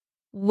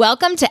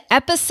Welcome to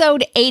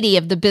episode 80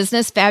 of the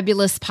Business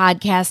Fabulous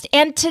podcast.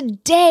 And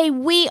today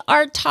we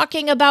are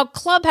talking about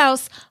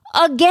Clubhouse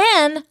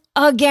again.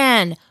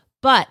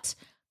 But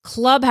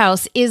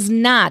Clubhouse is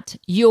not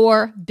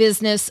your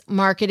business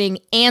marketing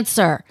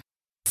answer.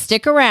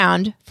 Stick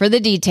around for the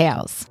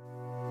details.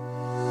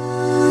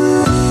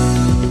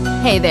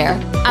 Hey there,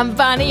 I'm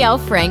Bonnie L.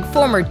 Frank,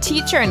 former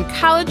teacher and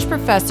college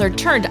professor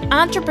turned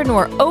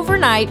entrepreneur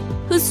overnight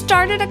who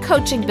started a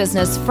coaching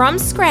business from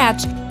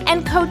scratch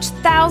and coached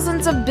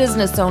thousands of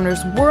business owners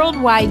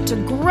worldwide to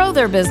grow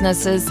their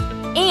businesses,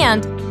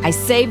 and I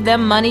saved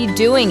them money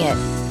doing it.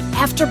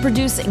 After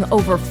producing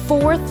over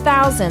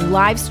 4,000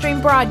 live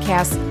stream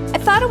broadcasts, I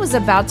thought it was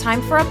about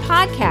time for a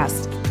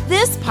podcast.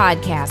 This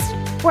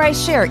podcast, where I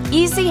share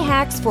easy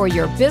hacks for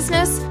your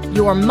business,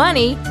 your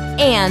money,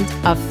 and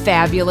a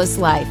fabulous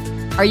life.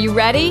 Are you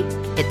ready?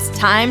 It's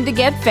time to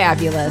get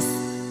fabulous.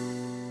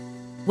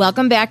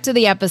 Welcome back to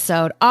the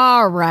episode.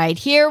 All right,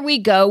 here we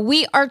go.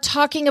 We are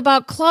talking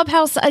about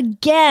Clubhouse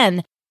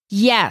again.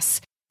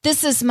 Yes,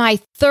 this is my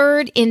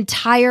third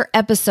entire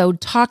episode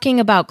talking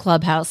about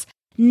Clubhouse,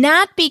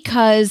 not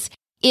because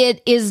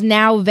it is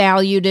now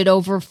valued at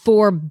over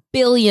 $4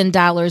 billion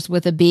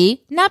with a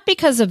B, not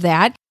because of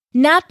that,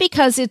 not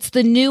because it's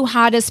the new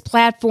hottest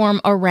platform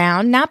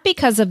around, not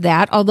because of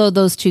that, although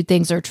those two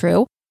things are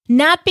true.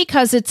 Not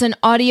because it's an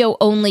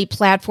audio-only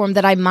platform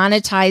that I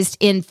monetized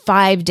in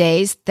 5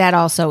 days. That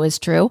also is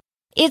true.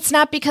 It's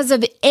not because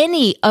of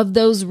any of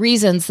those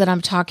reasons that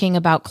I'm talking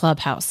about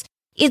Clubhouse.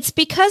 It's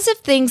because of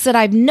things that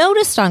I've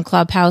noticed on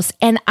Clubhouse,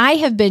 and I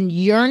have been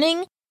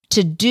yearning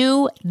to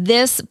do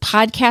this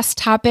podcast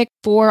topic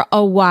for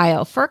a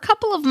while, for a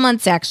couple of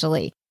months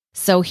actually.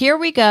 So here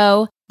we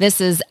go. This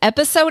is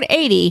episode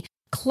 80.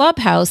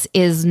 Clubhouse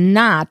is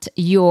not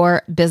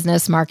your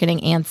business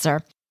marketing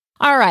answer.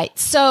 All right,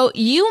 so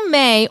you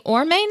may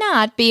or may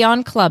not be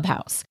on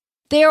Clubhouse.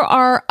 There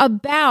are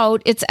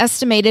it's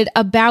estimated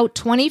about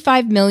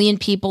 25 million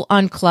people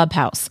on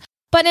Clubhouse.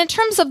 But in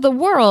terms of the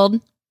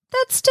world,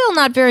 that's still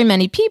not very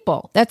many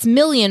people. That's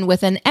million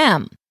with an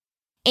M.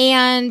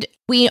 And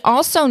we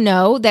also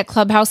know that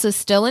Clubhouse is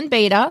still in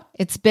beta.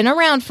 It's been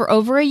around for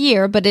over a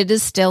year, but it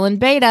is still in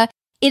beta.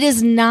 It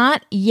is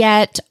not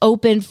yet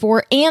open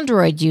for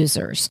Android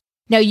users.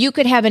 Now, you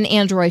could have an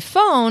Android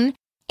phone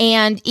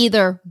and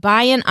either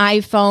buy an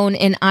iPhone,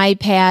 an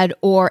iPad,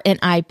 or an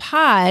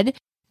iPod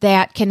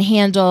that can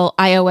handle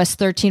iOS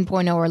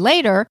 13.0 or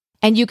later,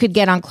 and you could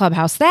get on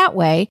Clubhouse that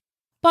way.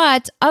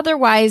 But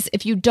otherwise,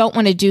 if you don't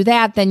want to do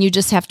that, then you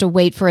just have to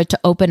wait for it to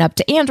open up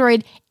to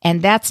Android,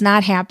 and that's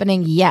not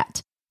happening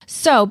yet.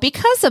 So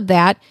because of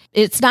that,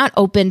 it's not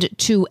opened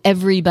to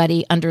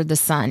everybody under the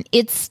sun.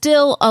 It's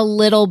still a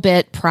little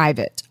bit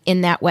private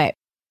in that way.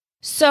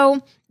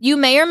 So you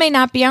may or may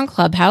not be on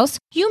Clubhouse.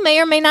 You may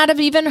or may not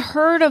have even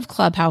heard of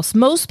Clubhouse.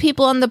 Most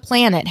people on the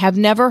planet have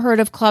never heard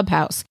of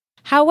Clubhouse.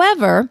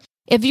 However,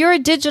 if you're a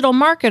digital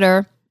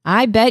marketer,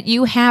 I bet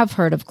you have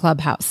heard of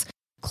Clubhouse.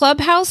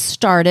 Clubhouse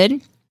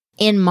started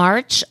in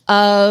March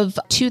of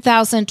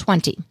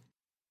 2020.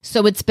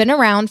 So it's been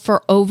around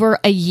for over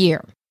a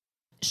year.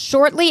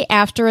 Shortly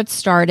after it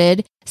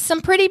started,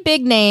 some pretty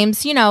big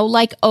names,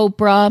 like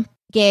Oprah,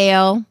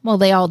 Gayle, well,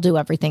 they all do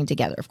everything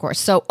together, of course.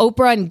 So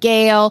Oprah and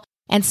Gayle,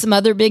 and some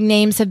other big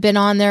names have been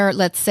on there.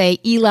 Let's say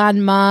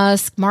Elon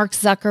Musk, Mark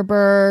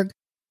Zuckerberg.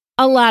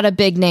 A lot of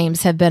big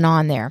names have been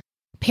on there.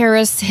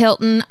 Paris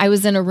Hilton, I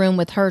was in a room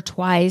with her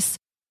twice.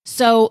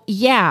 So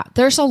yeah,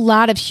 there's a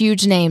lot of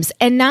huge names.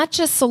 And not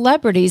just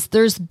celebrities,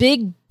 there's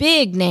big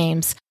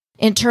names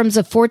in terms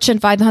of Fortune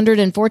 500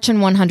 and Fortune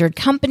 100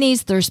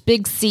 companies. There's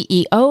big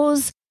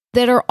CEOs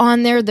that are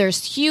on there.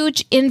 There's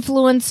huge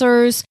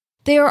influencers.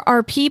 There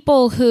are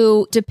people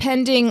who,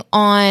 depending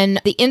on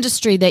the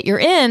industry that you're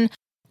in,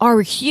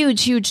 are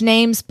huge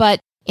names, but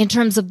in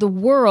terms of the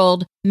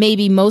world,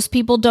 maybe most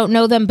people don't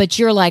know them, but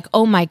you're like,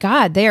 oh my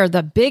God, they are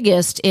the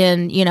biggest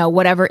in,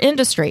 whatever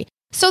industry.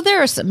 So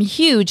there are some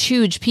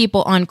huge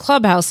people on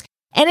Clubhouse,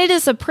 and it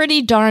is a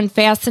pretty darn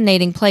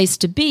fascinating place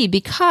to be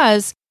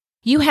because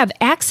you have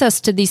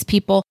access to these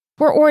people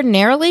where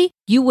ordinarily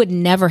you would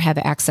never have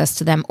access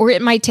to them, or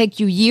it might take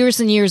you years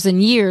and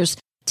years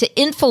to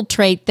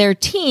infiltrate their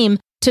team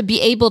to be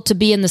able to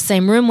be in the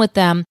same room with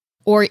them,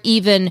 or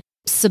even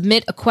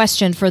submit a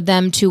question for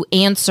them to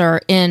answer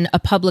in a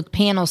public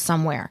panel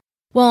somewhere.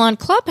 Well, on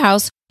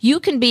Clubhouse, you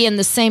can be in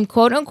the same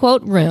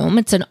quote-unquote room.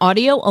 It's an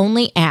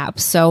audio-only app,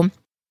 so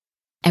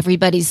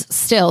everybody's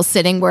still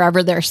sitting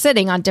wherever they're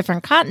sitting on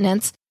different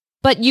continents,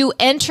 but you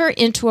enter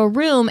into a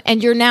room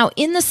and you're now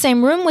in the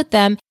same room with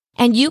them,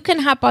 and you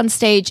can hop on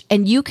stage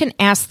and you can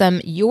ask them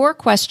your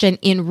question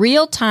in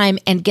real time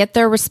and get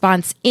their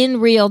response in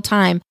real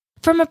time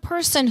from a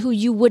person who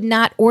you would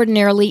not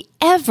ordinarily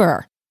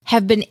ever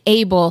have been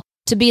able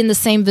to be in the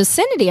same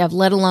vicinity of,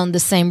 let alone the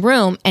same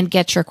room, and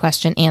get your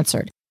question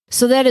answered.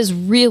 So that is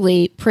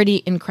really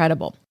pretty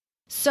incredible.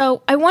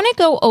 So I want to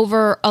go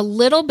over a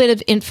little bit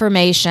of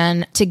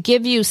information to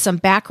give you some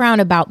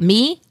background about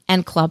me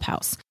and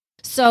Clubhouse.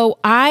 So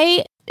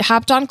I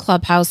hopped on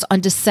Clubhouse on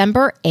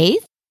December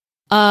 8th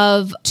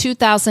of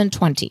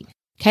 2020.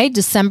 Okay,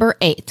 December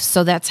 8th.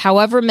 So that's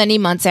however many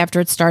months after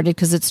it started,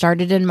 because it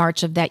started in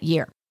March of that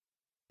year.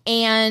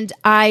 And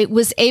I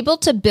was able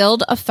to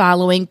build a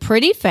following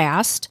pretty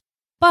fast,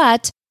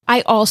 but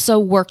I also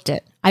worked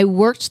it. I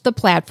worked the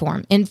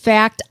platform. In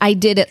fact, I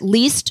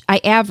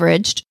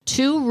averaged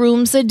 2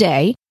 rooms a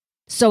day.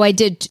 So I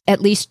did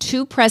at least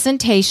 2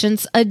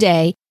 presentations a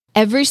day,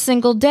 every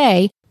single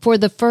day for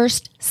the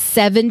first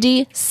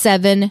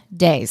 77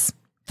 days.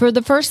 For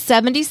the first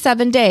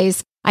 77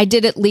 days, I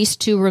did at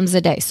least 2 rooms a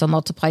day. So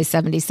multiply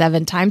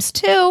 77 times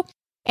 2,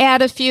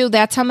 add a few.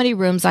 That's how many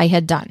rooms I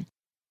had done.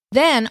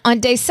 Then on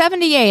day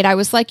 78, I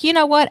was like, you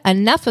know what?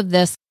 Enough of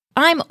this.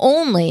 I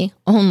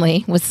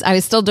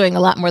was still doing a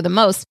lot more than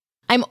most.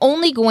 I'm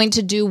only going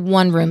to do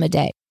 1 room a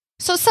day.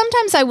 So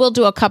sometimes I will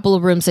do a couple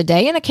of rooms a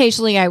day, and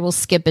occasionally I will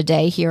skip a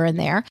day here and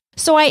there.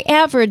 So I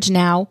average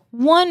now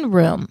 1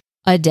 room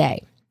a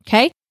day.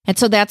 Okay. And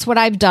so that's what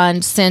I've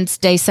done since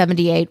day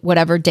 78,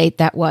 whatever date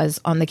that was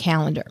on the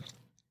calendar.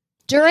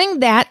 During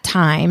that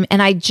time,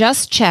 and I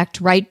just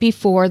checked right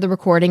before the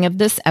recording of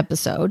this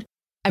episode,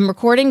 I'm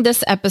recording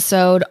this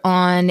episode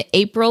on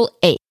April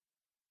 8th.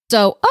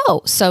 So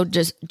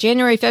just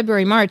January,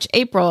 February, March,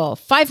 April,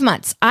 5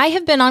 months. I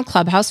have been on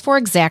Clubhouse for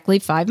exactly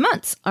 5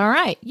 months. All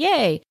right.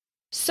 Yay.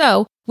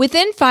 So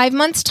within 5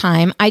 months'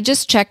 time, I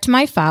just checked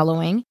my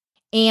following,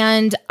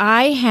 and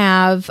I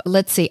have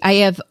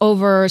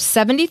over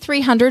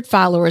 7,300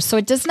 followers. So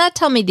it does not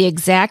tell me the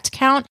exact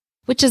count,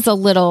 which is it's a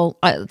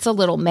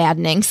little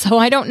maddening. So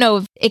I don't know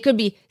if it could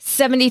be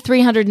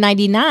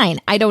 7,399.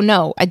 I don't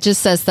know. It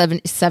just says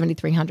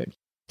 7,300.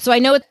 So I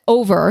know it's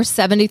over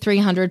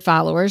 7,300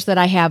 followers that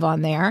I have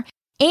on there.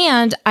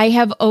 And I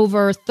have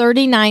over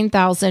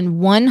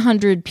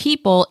 39,100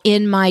 people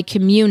in my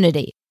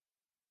community.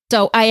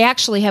 So I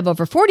actually have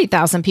over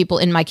 40,000 people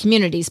in my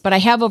communities, but I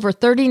have over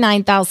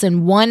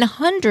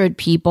 39,100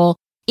 people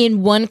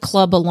in one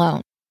club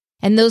alone.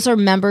 And those are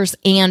members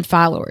and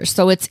followers.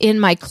 So it's in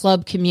my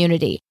club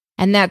community.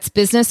 And that's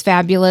Business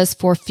Fabulous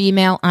for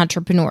Female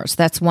Entrepreneurs.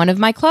 That's one of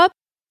my clubs.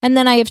 And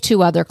then I have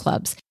 2 other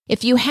clubs.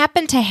 If you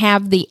happen to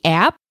have the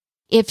app,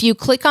 if you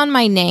click on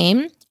my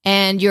name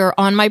and you're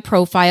on my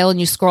profile and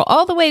you scroll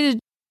all the way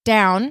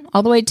down,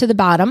 all the way to the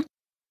bottom,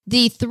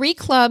 the 3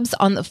 clubs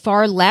on the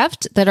far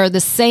left that are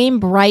the same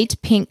bright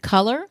pink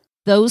color,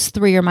 those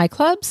 3 are my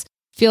clubs.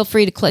 Feel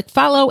free to click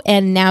follow,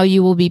 and now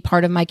you will be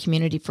part of my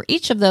community for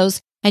each of those,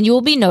 and you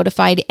will be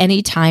notified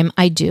anytime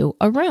I do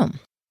a room.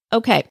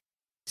 Okay,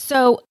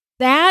 so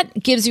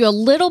that gives you a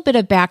little bit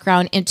of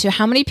background into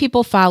how many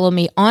people follow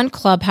me on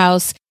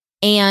Clubhouse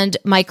and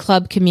my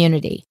club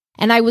community.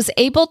 And I was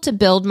able to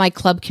build my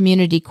club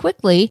community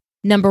quickly.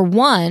 Number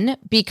 1,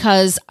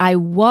 because I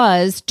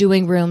was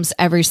doing rooms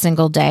every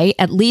single day,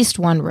 at least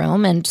 1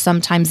 room, and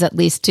sometimes at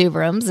least 2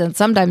 rooms, and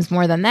sometimes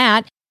more than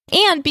that.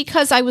 And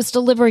because I was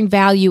delivering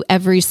value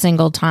every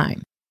single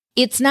time.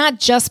 It's not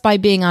just by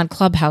being on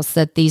Clubhouse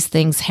that these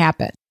things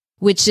happen,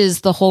 which is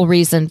the whole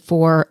reason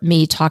for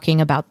me talking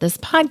about this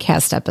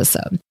podcast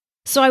episode.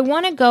 So I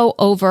want to go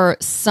over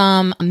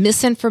some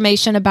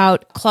misinformation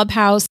about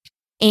Clubhouse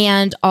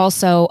and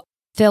also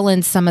fill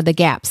in some of the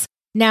gaps.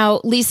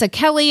 Now, Lisa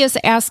Kelly is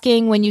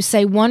asking, when you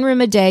say 1 room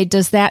a day,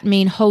 does that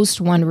mean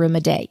host 1 room a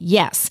day?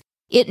 Yes,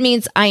 it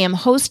means I am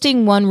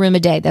hosting 1 room a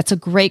day. That's a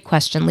great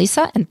question,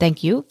 Lisa, and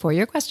thank you for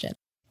your question.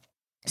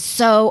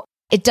 So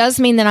it does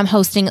mean that I'm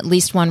hosting at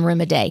least 1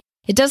 room a day.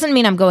 It doesn't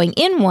mean I'm going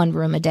in 1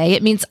 room a day.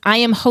 It means I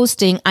am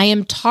hosting, I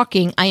am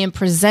talking, I am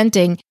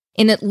presenting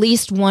in at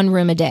least 1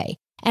 room a day.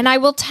 And I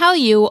will tell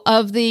you,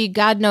 of the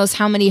God knows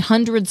how many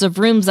hundreds of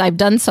rooms I've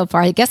done so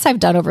far, I guess I've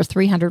done over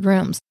 300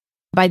 rooms.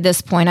 By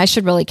this point, I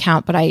should really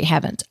count, but I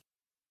haven't.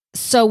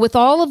 So with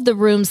all of the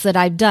rooms that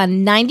I've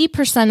done,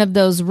 90% of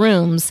those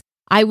rooms,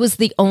 I was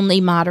the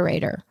only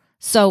moderator.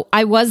 So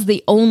I was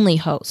the only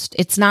host.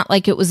 It's not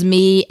like it was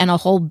me and a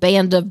whole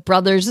band of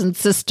brothers and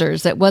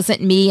sisters. It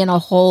wasn't me and a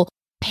whole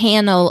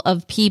panel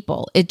of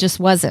people. It just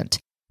wasn't.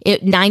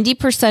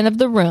 90% of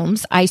the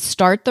rooms, I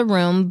start the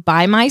room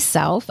by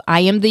myself. I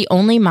am the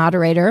only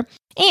moderator,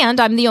 and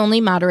I'm the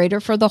only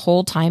moderator for the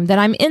whole time that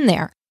I'm in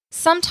there.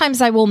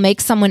 Sometimes I will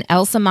make someone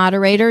else a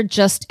moderator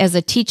just as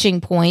a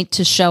teaching point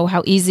to show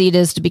how easy it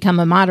is to become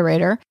a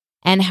moderator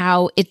and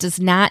how it does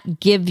not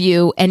give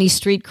you any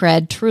street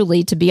cred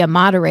truly to be a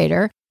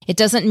moderator. It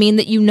doesn't mean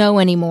that you know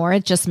anymore.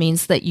 It just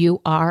means that you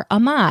are a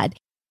mod.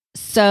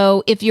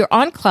 So if you're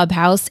on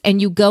Clubhouse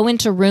and you go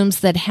into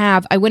rooms that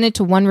I went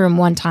into 1 room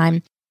one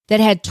time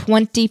that had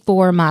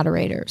 24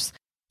 moderators.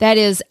 That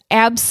is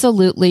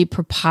absolutely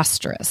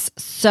preposterous.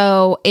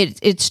 So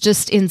it's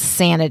just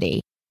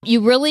insanity.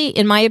 You really,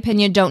 in my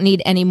opinion, don't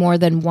need any more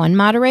than 1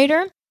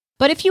 moderator.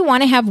 But if you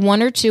want to have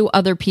 1 or 2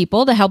 other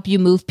people to help you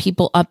move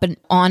people up and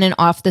on and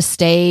off the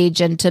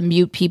stage and to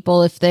mute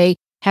people if they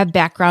have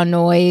background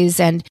noise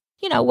and,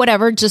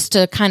 whatever, just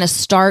to kind of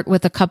start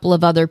with a couple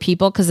of other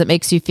people because it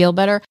makes you feel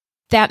better,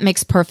 that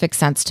makes perfect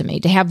sense to me,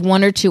 to have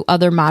 1 or 2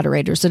 other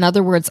moderators. In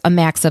other words, a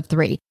max of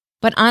 3.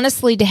 But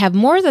honestly, to have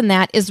more than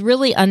that is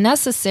really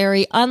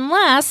unnecessary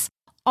unless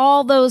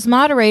all those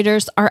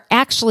moderators are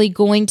actually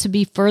going to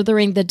be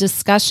furthering the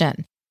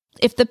discussion.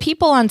 if the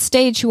people on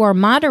stage who are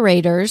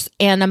moderators,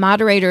 and a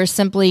moderator is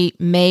simply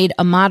made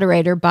a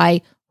moderator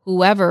by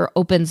whoever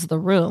opens the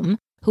room,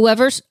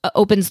 whoever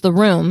opens the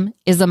room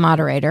is a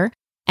moderator,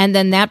 and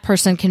then that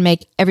person can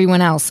make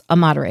everyone else a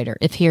moderator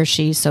if he or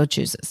she so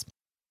chooses.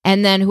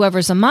 And then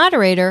whoever's a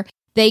moderator,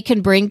 they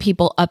can bring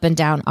people up and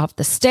down off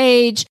the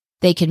stage.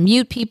 They can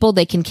mute people.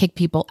 They can kick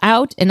people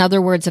out. In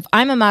other words, if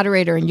I'm a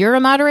moderator and you're a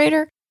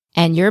moderator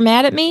and you're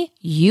mad at me,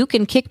 you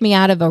can kick me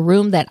out of a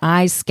room that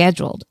I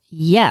scheduled.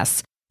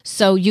 Yes.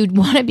 So you'd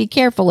want to be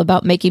careful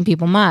about making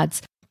people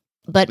mods.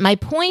 But my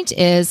point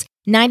is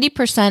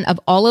 90% of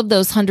all of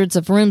those hundreds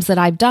of rooms that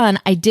I've done,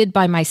 I did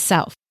by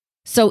myself.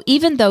 So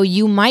even though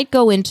you might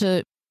go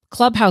into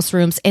Clubhouse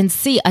rooms and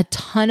see a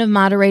ton of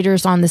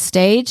moderators on the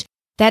stage,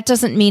 that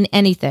doesn't mean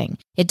anything.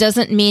 It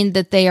doesn't mean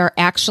that they are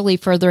actually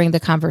furthering the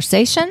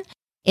conversation.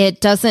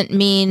 It doesn't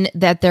mean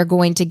that they're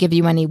going to give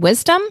you any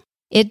wisdom.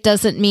 It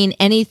doesn't mean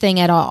anything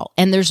at all.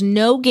 And there's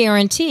no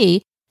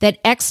guarantee that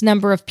X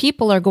number of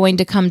people are going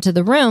to come to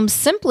the room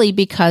simply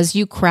because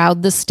you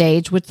crowd the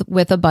stage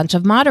with a bunch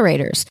of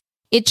moderators.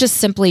 It just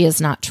simply is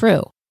not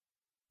true.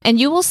 And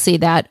you will see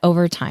that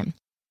over time.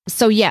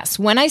 So yes,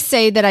 when I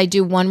say that I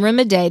do one room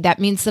a day, that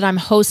means that I'm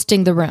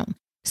hosting the room.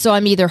 So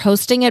I'm either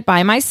hosting it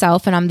by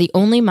myself and I'm the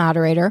only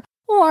moderator,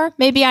 or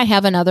maybe I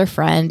have another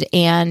friend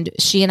and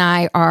he and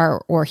I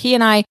are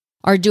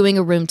doing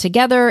a room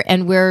together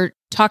and we're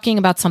talking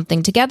about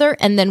something together,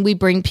 and then we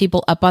bring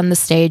people up on the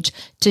stage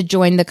to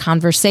join the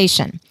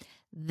conversation.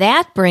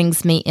 That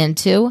brings me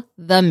into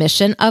the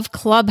mission of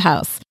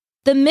Clubhouse.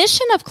 The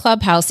mission of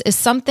Clubhouse is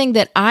something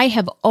that I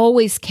have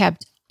always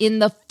kept in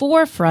the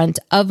forefront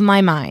of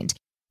my mind.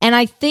 And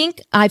I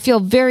feel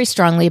very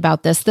strongly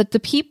about this, that the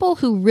people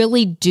who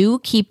really do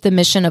keep the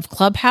mission of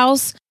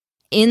Clubhouse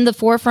in the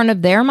forefront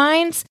of their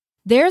minds,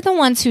 they're the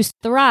ones who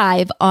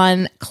thrive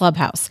on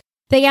Clubhouse.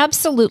 They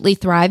absolutely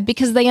thrive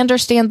because they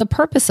understand the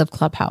purpose of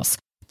Clubhouse.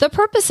 The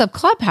purpose of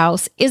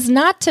Clubhouse is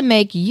not to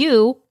make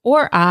you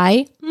or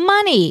I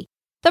money.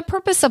 The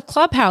purpose of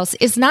Clubhouse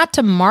is not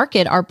to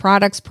market our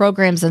products,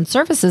 programs, and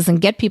services and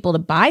get people to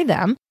buy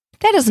them.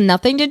 That has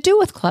nothing to do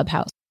with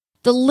Clubhouse.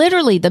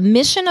 The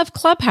mission of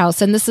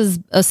Clubhouse, and this is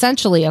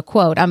essentially a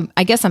quote,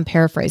 I guess I'm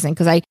paraphrasing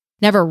because I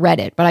never read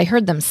it, but I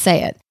heard them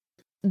say it.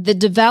 The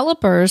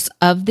developers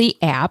of the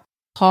app,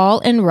 Paul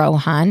and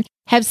Rohan,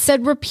 have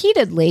said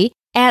repeatedly,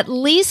 at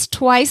least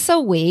twice a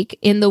week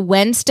in the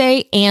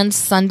Wednesday and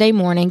Sunday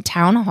morning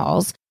town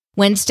halls,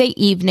 Wednesday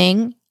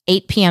evening,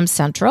 8 p.m.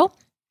 Central,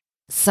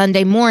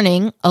 Sunday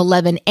morning,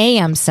 11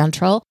 a.m.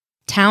 Central,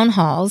 town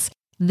halls,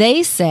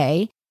 they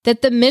say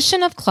that the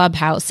mission of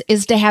Clubhouse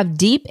is to have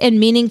deep and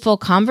meaningful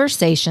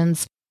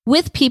conversations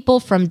with people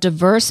from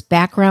diverse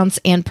backgrounds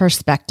and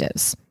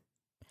perspectives.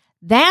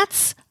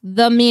 That's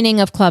the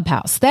meaning of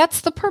Clubhouse. That's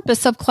the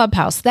purpose of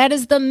Clubhouse. That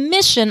is the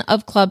mission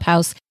of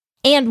Clubhouse.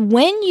 And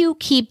when you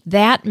keep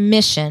that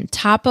mission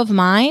top of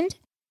mind,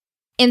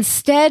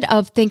 instead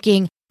of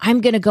thinking,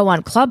 I'm going to go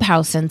on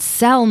Clubhouse and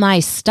sell my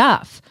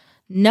stuff.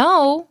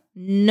 No.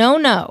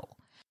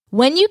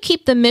 When you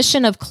keep the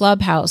mission of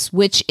Clubhouse,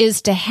 which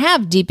is to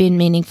have deep and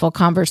meaningful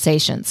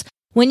conversations,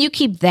 when you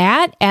keep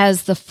that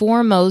as the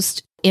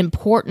foremost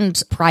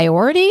important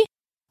priority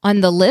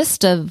on the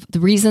list of the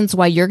reasons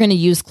why you're going to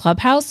use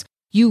Clubhouse,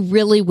 you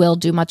really will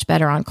do much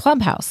better on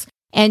Clubhouse.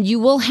 And you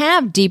will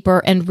have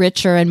deeper and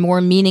richer and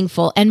more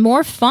meaningful and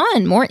more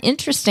fun, more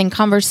interesting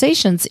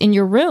conversations in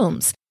your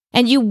rooms.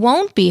 And you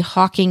won't be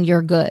hawking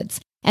your goods.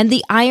 And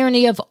the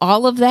irony of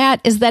all of that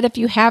is that if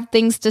you have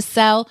things to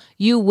sell,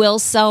 you will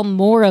sell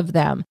more of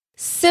them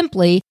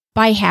simply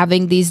by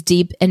having these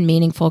deep and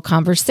meaningful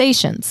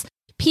conversations.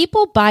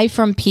 People buy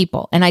from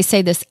people. And I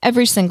say this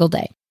every single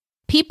day.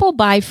 People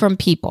buy from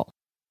people.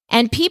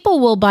 And people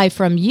will buy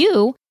from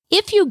you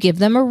if you give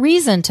them a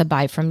reason to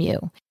buy from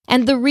you.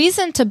 And the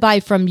reason to buy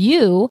from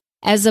you,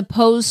 as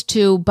opposed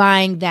to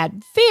buying that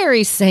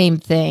very same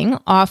thing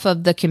off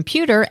of the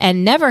computer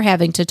and never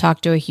having to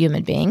talk to a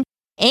human being,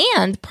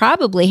 and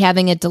probably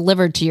having it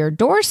delivered to your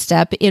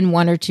doorstep in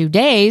 1 or 2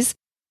 days,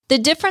 the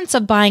difference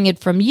of buying it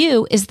from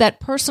you is that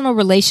personal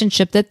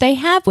relationship that they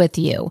have with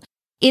you.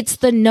 It's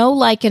the know,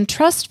 like, and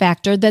trust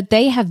factor that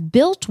they have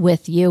built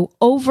with you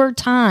over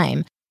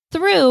time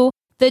through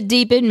the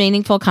deep and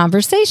meaningful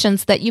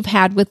conversations that you've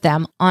had with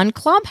them on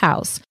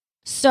Clubhouse.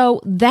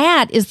 So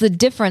that is the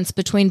difference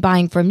between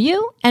buying from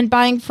you and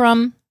buying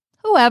from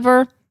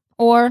whoever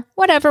or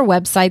whatever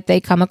website they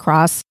come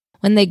across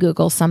when they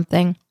Google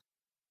something.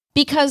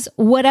 Because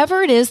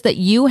whatever it is that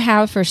you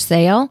have for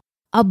sale,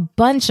 a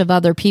bunch of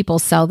other people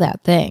sell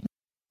that thing.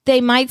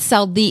 They might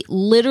sell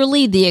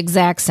literally the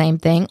exact same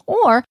thing,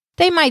 or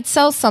they might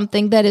sell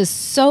something that is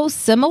so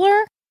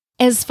similar,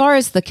 as far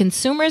as the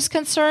consumer is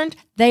concerned,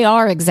 they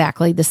are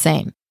exactly the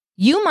same.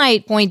 You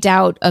might point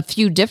out a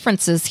few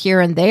differences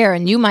here and there,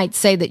 and you might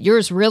say that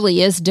yours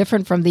really is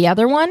different from the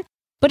other one.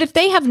 But if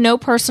they have no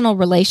personal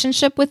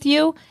relationship with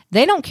you,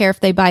 they don't care if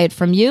they buy it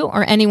from you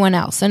or anyone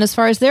else. And as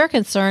far as they're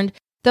concerned,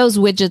 those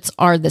widgets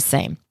are the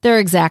same. They're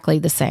exactly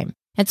the same.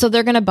 And so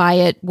they're going to buy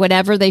it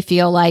whenever they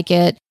feel like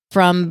it,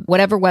 from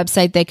whatever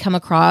website they come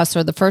across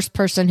or the first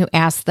person who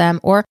asked them,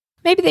 or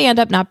maybe they end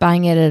up not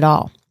buying it at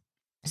all.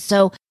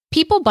 So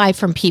people buy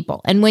from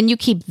people. And when you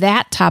keep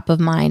that top of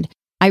mind,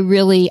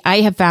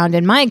 I have found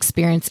in my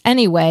experience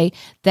anyway,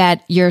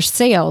 that your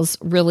sales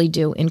really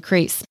do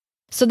increase.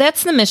 So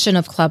that's the mission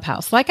of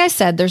Clubhouse. Like I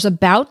said, there's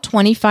about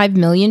 25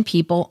 million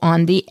people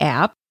on the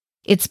app.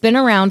 It's been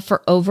around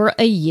for over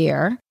a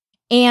year.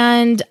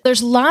 And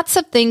there's lots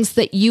of things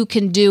that you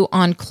can do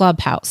on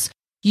Clubhouse.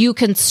 You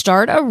can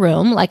start a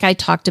room. Like I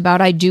talked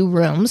about, I do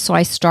rooms, so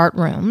I start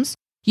rooms.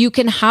 You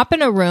can hop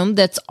in a room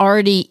that's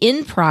already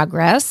in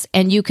progress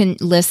and you can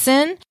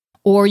listen,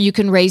 or you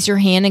can raise your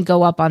hand and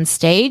go up on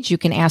stage. You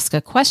can ask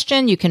a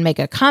question. You can make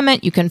a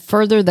comment. You can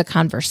further the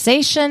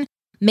conversation.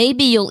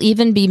 Maybe you'll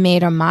even be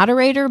made a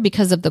moderator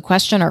because of the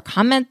question or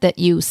comment that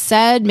you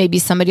said. Maybe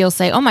somebody will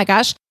say, oh my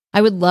gosh,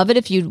 I would love it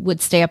if you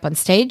would stay up on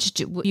stage.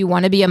 Do you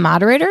want to be a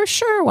moderator?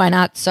 Sure, why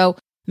not? So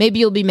maybe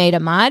you'll be made a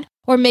mod,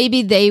 or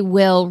maybe they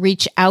will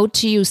reach out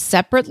to you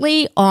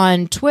separately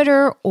on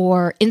Twitter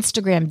or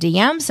Instagram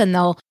DMs, and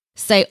they'll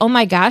say, oh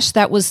my gosh,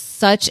 that was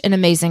such an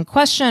amazing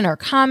question or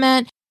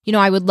comment.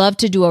 I would love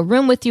to do a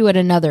room with you at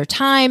another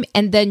time.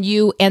 And then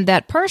you and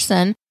that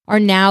person are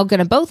now going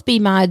to both be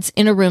mods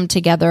in a room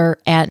together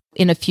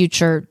in a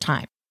future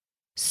time.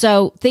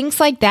 So things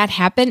like that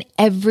happen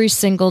every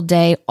single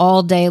day,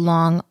 all day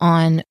long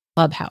on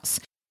Clubhouse.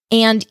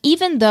 And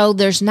even though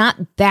there's not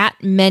that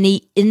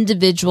many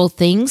individual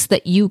things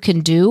that you can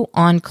do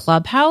on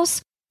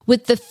Clubhouse,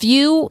 with the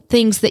few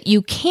things that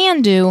you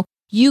can do,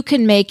 you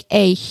can make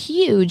a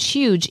huge,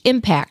 huge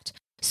impact.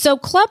 So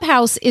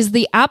Clubhouse is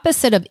the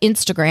opposite of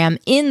Instagram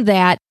in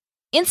that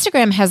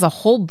Instagram has a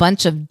whole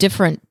bunch of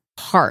different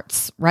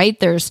parts, right?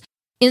 There's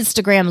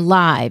Instagram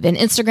Live and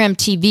Instagram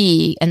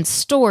TV and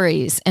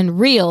stories and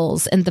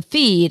reels and the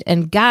feed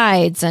and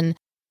guides and,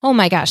 oh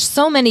my gosh,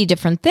 so many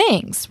different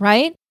things,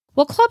 right?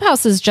 Well,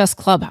 Clubhouse is just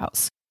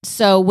Clubhouse.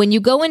 So when you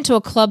go into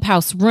a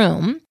Clubhouse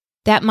room,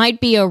 that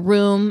might be a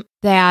room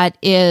that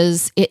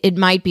it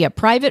might be a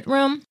private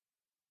room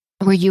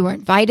where you were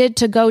invited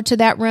to go to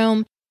that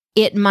room.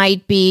 It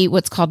might be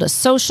what's called a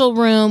social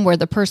room where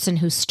the person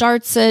who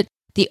starts it,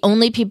 the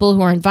only people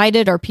who are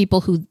invited are people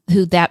who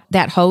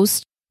that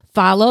host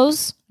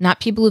follows,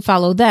 not people who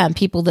follow them,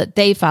 people that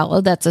they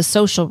follow. That's a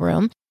social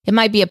room. It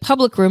might be a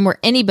public room where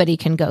anybody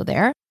can go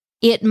there.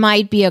 It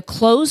might be a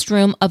closed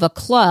room of a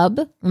club.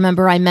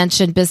 Remember, I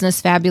mentioned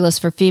Business Fabulous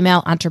for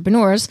Female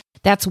Entrepreneurs.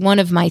 That's one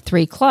of my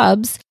 3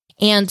 clubs.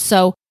 And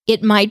so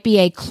it might be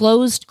a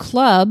closed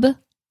club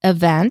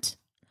event.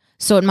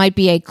 So it might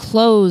be a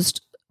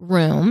closed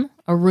room,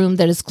 a room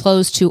that is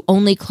closed to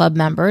only club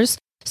members.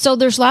 So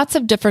there's lots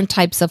of different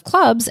types of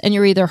clubs, and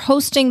you're either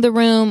hosting the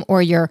room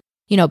or you're,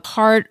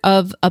 part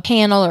of a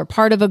panel or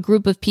part of a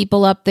group of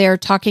people up there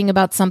talking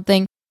about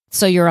something.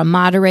 So you're a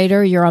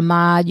moderator, you're a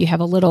mod, you have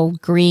a little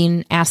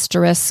green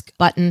asterisk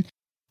button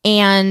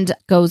and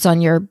goes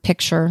on your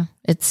picture.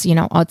 It's,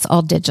 it's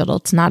all digital.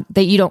 It's not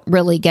that you don't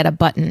really get a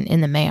button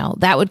in the mail.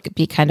 That would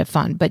be kind of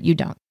fun, but you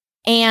don't.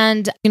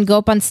 And you can go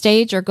up on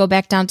stage or go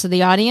back down to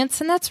the audience.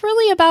 And that's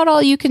really about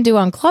all you can do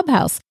on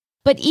Clubhouse.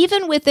 But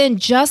even within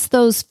just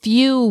those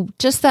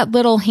just that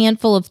little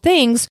handful of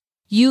things,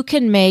 you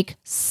can make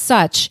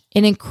such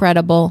an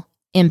incredible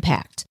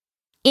impact.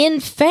 In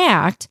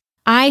fact,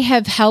 I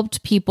have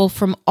helped people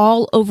from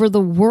all over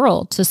the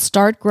world to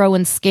start, grow,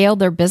 and scale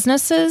their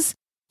businesses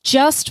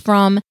just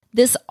from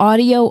this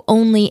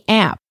audio-only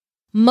app.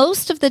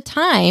 Most of the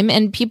time,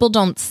 and people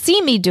don't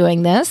see me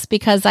doing this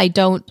because I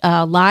don't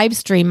live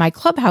stream my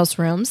Clubhouse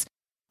rooms,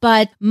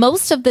 but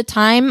most of the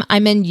time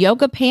I'm in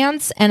yoga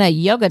pants and a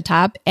yoga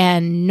top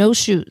and no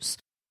shoes.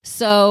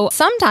 So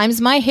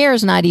sometimes my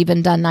hair's not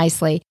even done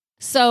nicely.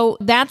 So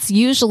that's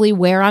usually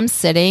where I'm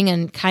sitting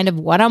and kind of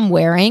what I'm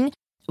wearing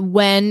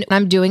when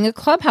I'm doing a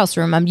Clubhouse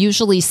room. I'm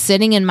usually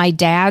sitting in my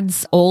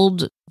dad's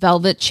old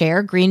velvet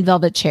chair, green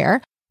velvet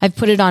chair. I've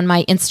put it on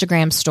my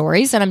Instagram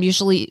stories, and I'm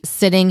usually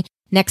sitting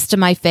next to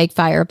my fake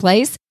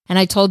fireplace. And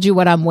I told you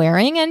what I'm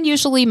wearing, and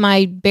usually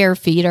my bare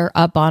feet are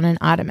up on an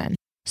ottoman.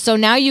 So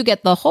now you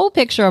get the whole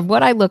picture of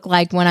what I look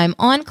like when I'm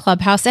on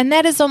Clubhouse, and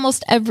that is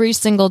almost every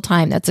single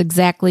time. That's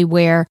exactly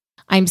where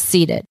I'm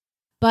seated.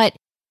 But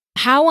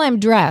how I'm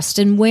dressed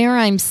and where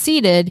I'm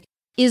seated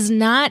is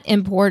not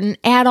important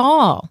at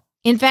all.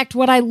 In fact,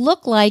 what I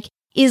look like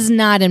is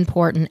not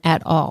important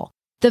at all.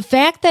 The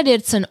fact that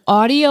it's an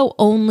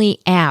audio-only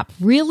app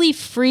really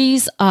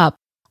frees up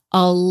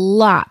a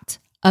lot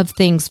of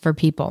things for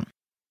people.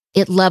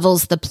 It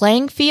levels the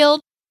playing field.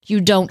 You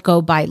don't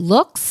go by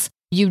looks.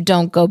 You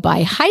don't go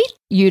by height.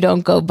 You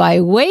don't go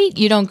by weight.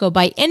 You don't go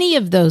by any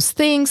of those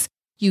things.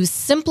 You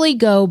simply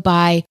go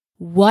by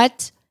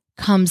what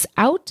comes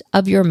out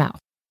of your mouth.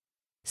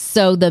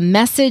 So the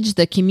message,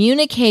 the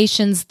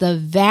communications, the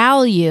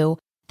value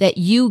that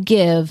you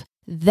give,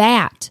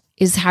 that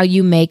is how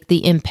you make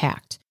the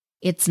impact.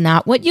 It's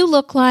not what you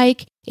look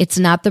like. It's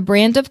not the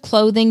brand of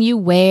clothing you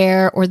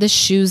wear or the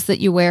shoes that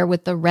you wear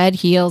with the red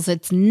heels.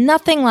 It's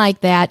nothing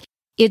like that.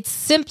 It's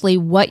simply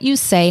what you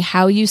say,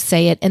 how you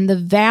say it, and the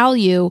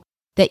value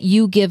that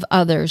you give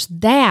others,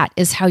 that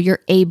is how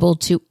you're able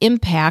to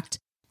impact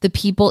the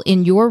people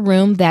in your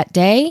room that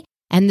day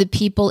and the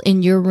people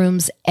in your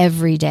rooms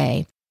every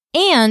day.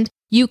 And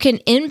you can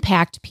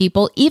impact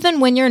people even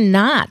when you're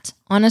not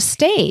on a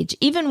stage,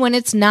 even when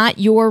it's not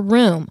your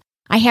room.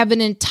 I have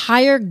an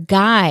entire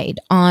guide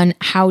on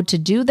how to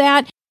do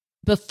that.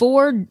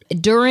 Before,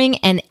 during,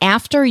 and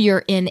after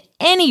you're in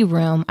any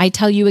room, I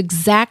tell you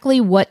exactly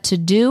what to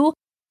do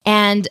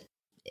and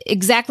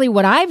exactly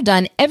what I've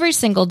done every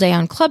single day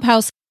on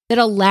Clubhouse that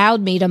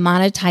allowed me to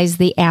monetize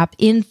the app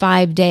in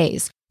 5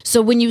 days.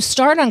 So when you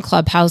start on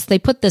Clubhouse, they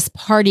put this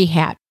party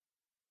hat,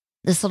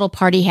 this little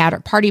party hat or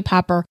party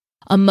popper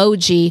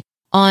emoji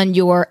on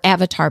your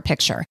avatar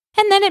picture.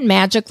 And then it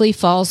magically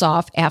falls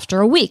off after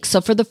a week. So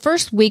for the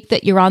first week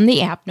that you're on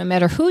the app, no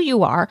matter who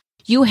you are,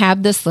 you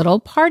have this little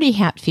party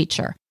hat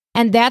feature.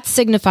 And that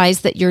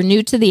signifies that you're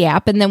new to the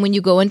app. And then when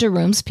you go into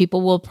rooms,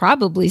 people will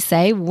probably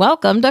say,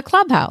 welcome to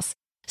Clubhouse.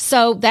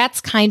 So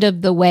that's kind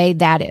of the way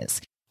that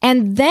is.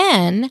 And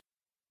then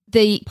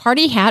the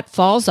party hat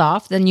falls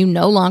off. Then you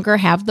no longer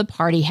have the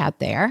party hat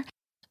there.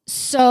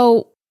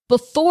 So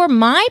before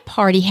my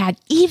party hat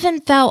even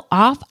fell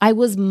off, I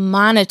was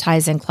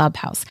monetizing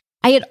Clubhouse.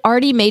 I had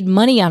already made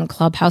money on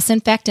Clubhouse,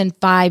 in fact, in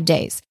 5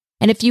 days.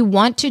 And if you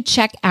want to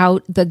check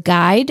out the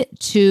guide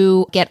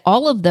to get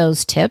all of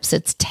those tips,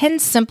 it's 10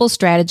 simple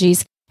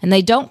strategies and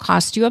they don't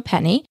cost you a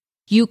penny.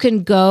 You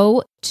can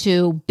go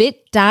to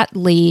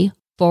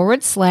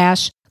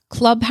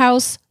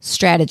bit.ly/Clubhouse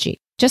strategy,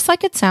 just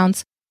like it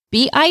sounds,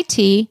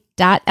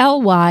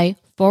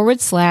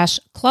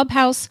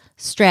 bit.ly/Clubhouse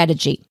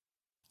strategy.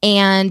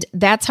 And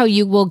that's how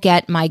you will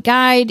get my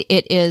guide.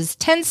 It is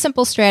 10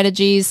 simple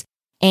strategies,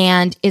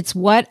 and it's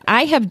what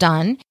I have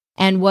done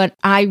and what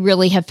I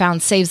really have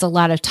found saves a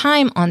lot of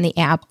time on the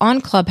app,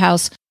 on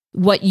Clubhouse,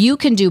 what you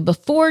can do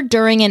before,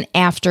 during, and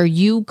after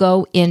you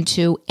go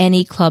into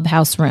any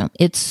Clubhouse room.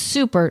 It's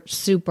super,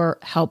 super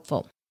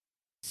helpful.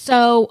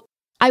 So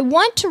I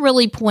want to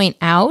really point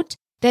out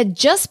that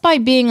just by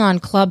being on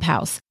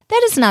Clubhouse,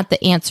 that is not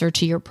the answer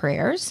to your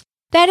prayers.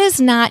 That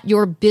is not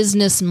your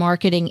business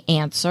marketing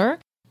answer.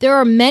 There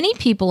are many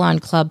people on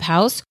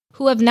Clubhouse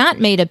who have not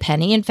made a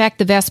penny. In fact,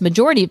 the vast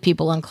majority of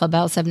people on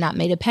Clubhouse have not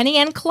made a penny,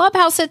 and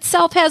Clubhouse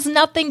itself has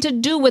nothing to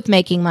do with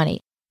making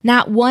money.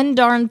 Not one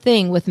darn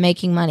thing with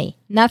making money.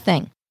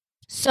 Nothing.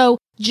 So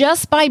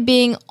just by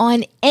being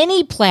on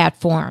any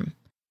platform,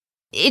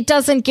 it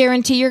doesn't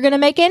guarantee you're going to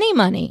make any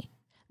money.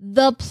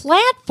 The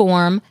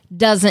platform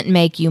doesn't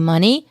make you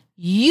money.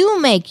 You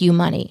make you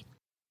money.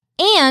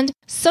 And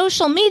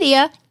social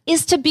media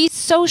is to be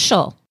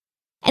social.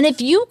 And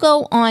if you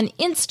go on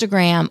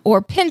Instagram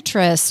or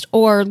Pinterest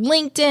or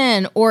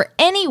LinkedIn or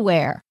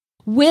anywhere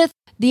with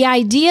the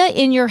idea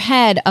in your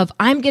head of,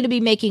 I'm going to be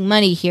making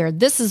money here,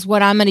 this is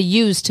what I'm going to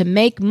use to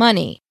make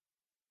money,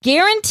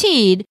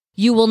 guaranteed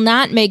you will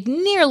not make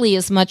nearly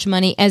as much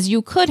money as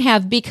you could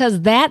have,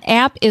 because that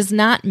app is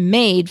not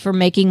made for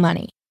making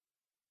money.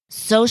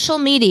 Social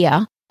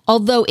media,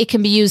 although it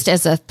can be used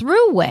as a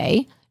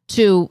throughway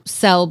to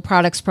sell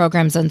products,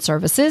 programs, and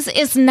services,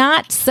 is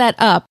not set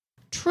up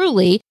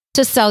truly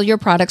to sell your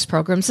products,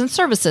 programs, and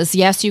services.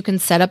 Yes, you can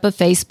set up a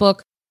Facebook,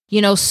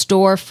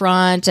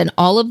 storefront and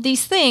all of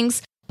these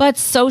things, but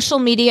social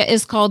media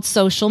is called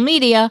social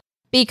media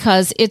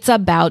because it's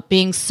about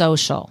being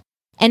social.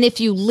 And if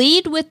you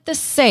lead with the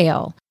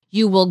sale,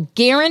 you will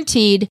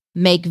guaranteed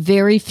make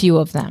very few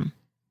of them.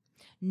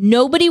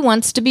 Nobody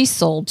wants to be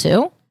sold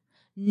to.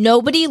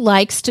 Nobody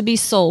likes to be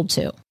sold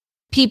to.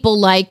 People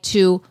like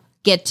to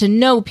get to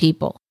know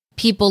people.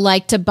 People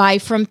like to buy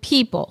from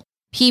people.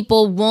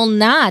 People will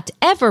not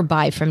ever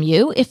buy from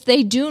you if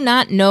they do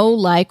not know,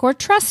 like, or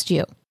trust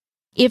you.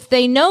 If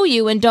they know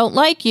you and don't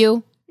like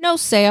you, no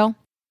sale.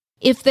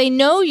 If they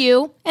know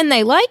you and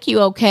they like you,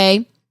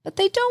 okay, but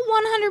they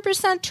don't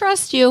 100%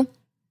 trust you,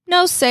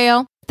 no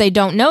sale. If they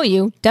don't know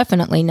you,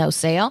 definitely no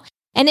sale.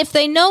 And if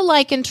they know,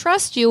 like, and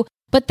trust you,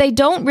 but they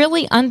don't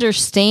really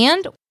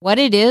understand what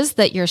it is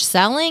that you're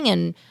selling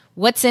and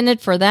what's in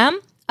it for them,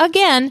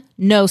 again,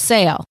 no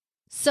sale.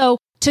 So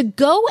to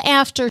go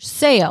after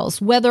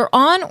sales, whether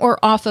on or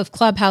off of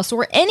Clubhouse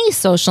or any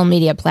social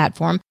media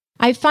platform,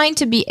 I find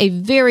to be a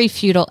very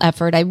futile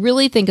effort. I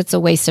really think it's a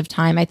waste of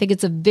time. I think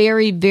it's a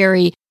very,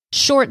 very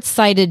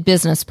short-sighted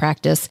business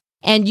practice,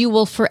 and you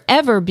will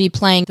forever be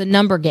playing the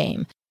number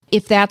game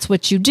if that's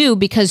what you do,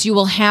 because you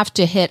will have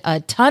to hit a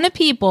ton of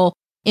people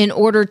in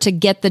order to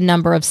get the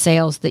number of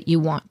sales that you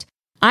want.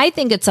 I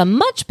think it's a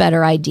much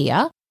better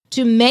idea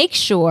to make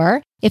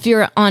sure, if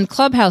you're on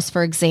Clubhouse,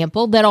 for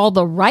example, that all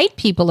the right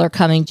people are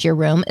coming to your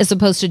room as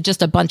opposed to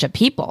just a bunch of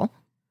people.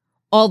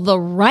 All the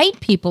right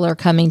people are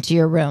coming to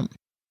your room.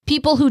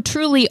 People who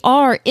truly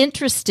are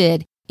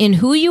interested in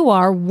who you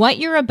are, what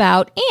you're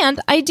about,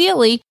 and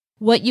ideally,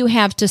 what you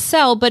have to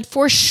sell, but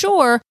for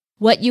sure,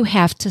 what you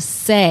have to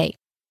say.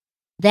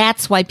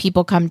 That's why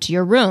people come to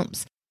your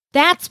rooms.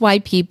 That's why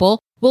people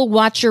will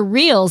watch your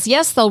reels.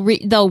 Yes,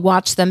 they'll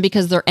watch them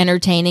because they're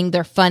entertaining,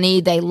 they're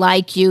funny, they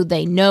like you,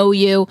 they know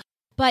you.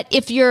 But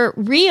if your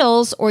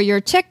Reels or your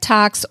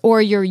TikToks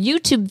or your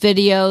YouTube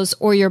videos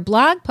or your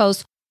blog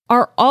posts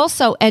are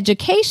also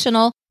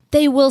educational,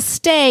 they will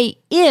stay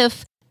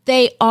if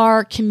they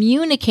are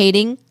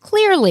communicating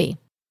clearly.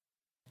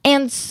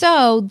 And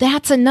so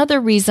that's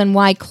another reason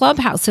why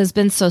Clubhouse has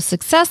been so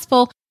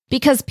successful,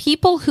 because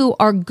people who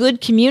are good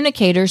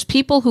communicators,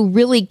 people who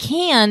really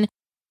can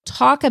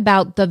talk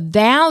about the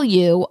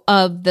value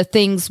of the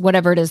things,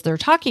 whatever it is they're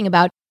talking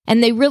about,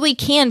 and they really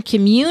can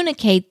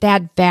communicate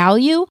that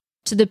value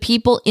to the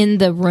people in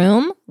the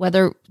room,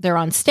 whether they're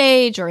on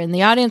stage or in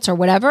the audience or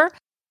whatever,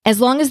 as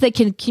long as they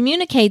can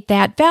communicate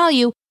that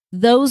value,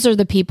 those are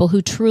the people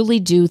who truly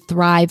do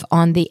thrive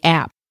on the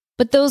app.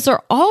 But those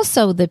are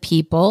also the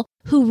people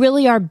who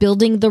really are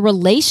building the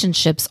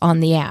relationships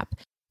on the app.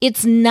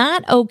 It's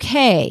not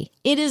okay.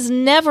 It is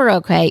never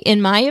okay,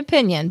 in my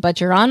opinion, but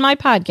you're on my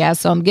podcast,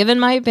 so I'm giving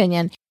my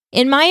opinion.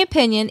 In my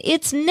opinion,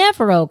 it's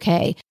never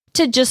okay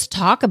to just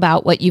talk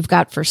about what you've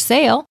got for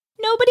sale.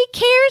 Nobody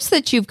cares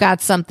that you've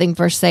got something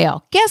for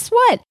sale. Guess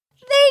what?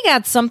 They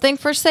got something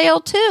for sale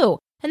too.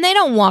 And they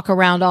don't walk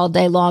around all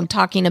day long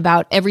talking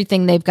about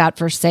everything they've got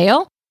for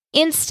sale.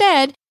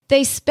 Instead,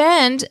 they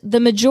spend the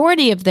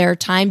majority of their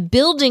time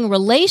building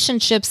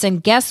relationships.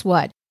 And guess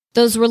what?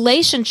 Those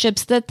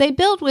relationships that they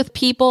build with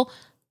people,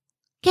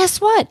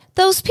 guess what?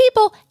 Those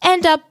people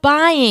end up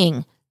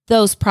buying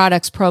those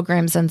products,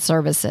 programs, and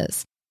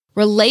services.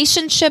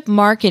 Relationship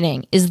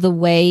marketing is the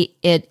way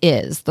it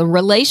is. The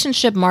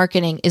relationship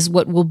marketing is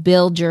what will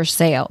build your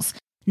sales,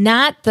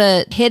 not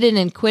the hit it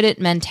and quit it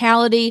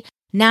mentality,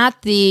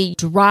 not the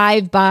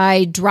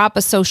drive-by, drop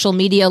a social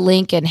media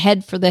link and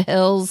head for the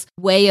hills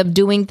way of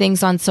doing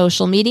things on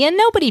social media.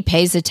 Nobody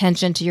pays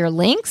attention to your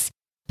links.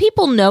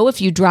 People know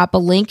if you drop a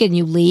link and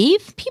you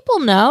leave. People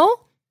know.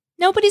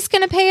 Nobody's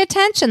going to pay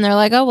attention. They're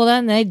like, oh, well,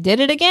 then they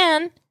did it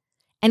again.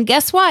 And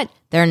guess what?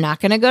 They're not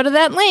going to go to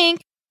that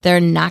link. They're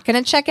not going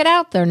to check it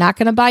out. They're not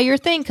going to buy your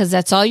thing because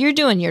that's all you're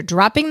doing. You're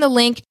dropping the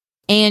link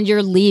and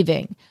you're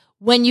leaving.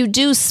 When you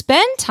do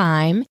spend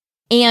time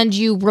and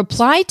you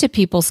reply to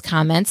people's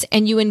comments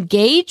and you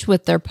engage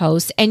with their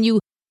posts and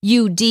you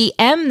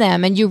DM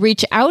them and you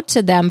reach out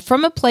to them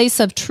from a place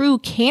of true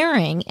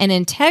caring and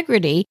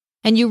integrity,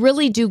 and you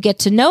really do get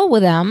to know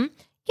them,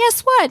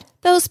 guess what?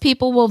 Those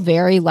people will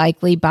very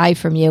likely buy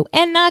from you.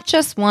 And not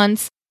just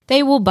once,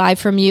 they will buy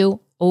from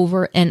you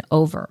over and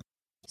over.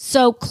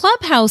 So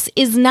Clubhouse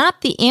is not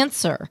the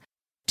answer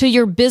to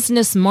your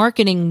business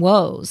marketing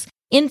woes.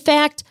 In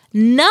fact,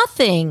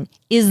 nothing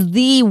is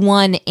the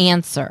one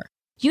answer.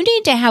 You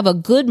need to have a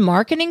good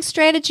marketing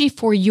strategy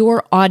for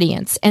your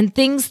audience and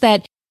things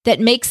that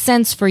make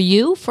sense for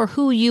you, for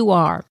who you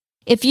are.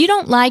 If you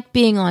don't like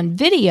being on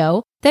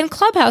video, then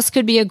Clubhouse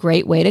could be a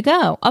great way to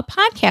go. A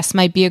podcast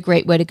might be a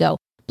great way to go.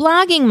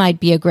 Blogging might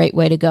be a great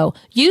way to go.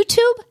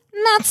 YouTube,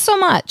 not so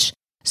much.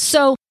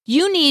 So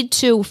you need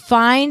to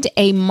find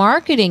a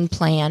marketing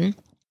plan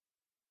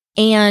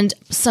and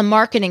some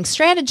marketing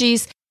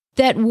strategies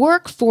that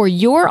work for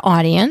your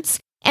audience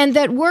and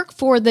that work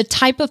for the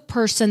type of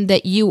person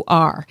that you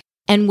are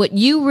and what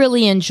you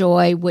really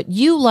enjoy, what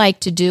you like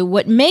to do,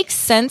 what makes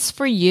sense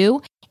for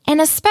you,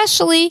 and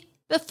especially,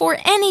 before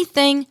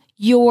anything,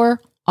 your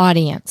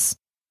audience.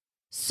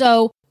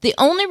 So the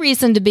only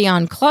reason to be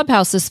on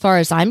Clubhouse, as far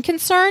as I'm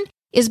concerned,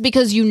 is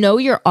because you know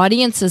your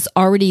audience is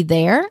already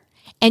there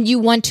and you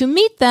want to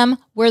meet them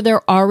where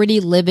they're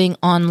already living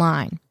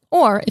online.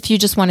 Or if you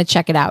just want to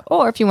check it out,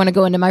 or if you want to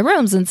go into my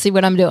rooms and see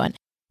what I'm doing.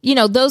 You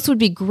know, those would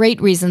be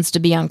great reasons to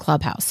be on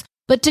Clubhouse.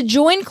 But to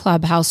join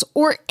Clubhouse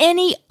or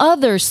any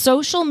other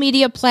social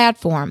media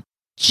platform,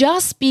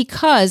 just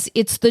because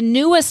it's the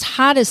newest,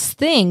 hottest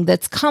thing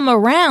that's come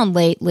around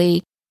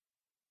lately,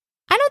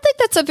 I don't think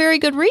that's a very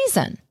good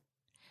reason.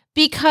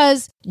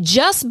 Because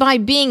just by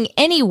being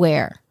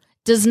anywhere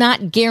does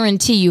not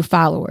guarantee you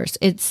followers.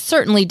 It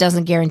certainly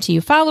doesn't guarantee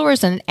you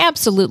followers, and it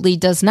absolutely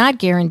does not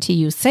guarantee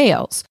you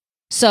sales.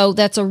 So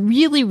that's a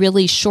really,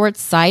 really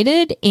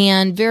short-sighted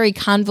and very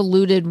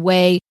convoluted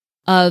way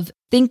of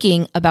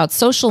thinking about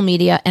social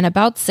media and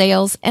about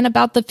sales and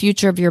about the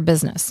future of your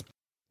business.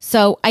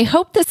 So I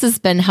hope this has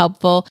been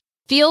helpful.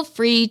 Feel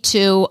free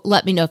to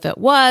let me know if it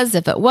was,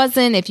 if it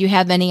wasn't, if you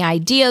have any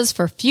ideas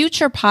for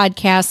future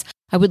podcasts.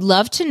 I would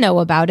love to know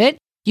about it.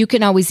 You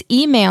can always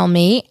email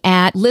me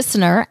at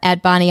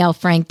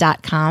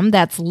listener@bonnielfrank.com.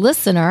 That's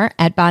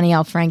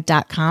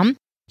listener@bonnielfrank.com.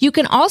 You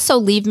can also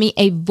leave me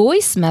a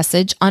voice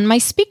message on my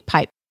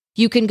SpeakPipe.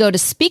 You can go to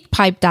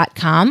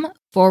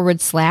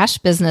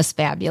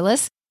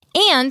speakpipe.com/businessfabulous.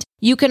 And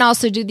you can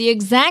also do the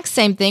exact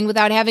same thing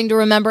without having to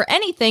remember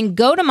anything.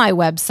 Go to my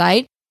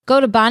website, go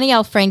to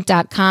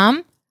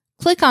bonnielfrank.com,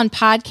 click on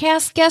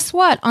podcast. Guess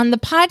what? On the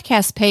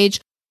podcast page,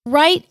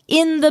 right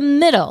in the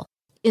middle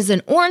is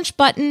an orange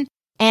button,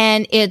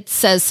 and it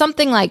says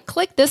something like,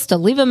 click this to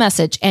leave a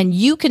message, and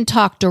you can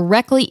talk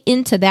directly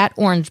into that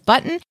orange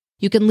button.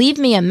 You can leave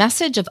me a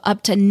message of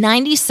up to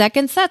 90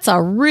 seconds. That's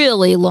a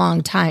really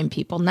long time,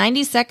 people.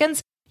 90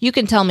 seconds, you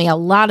can tell me a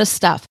lot of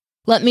stuff.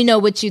 Let me know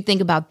what you think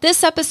about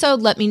this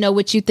episode. Let me know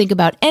what you think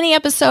about any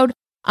episode.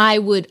 I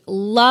would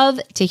love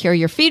to hear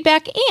your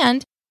feedback,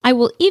 and I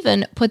will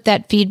even put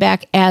that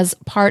feedback as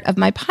part of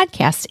my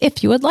podcast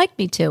if you would like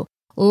me to.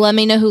 Let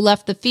me know who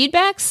left the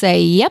feedback.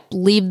 Say, yep,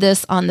 leave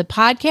this on the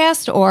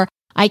podcast, or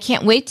I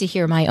can't wait to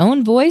hear my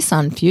own voice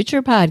on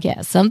future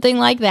podcasts, something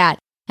like that.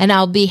 And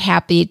I'll be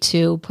happy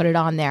to put it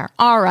on there.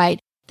 All right.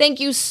 Thank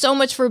you so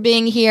much for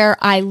being here.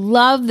 I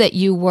love that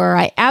you were.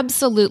 I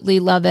absolutely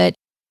love it.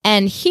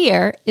 And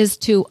here is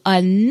to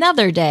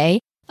another day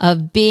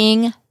of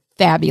being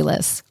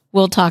fabulous.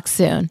 We'll talk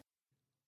soon.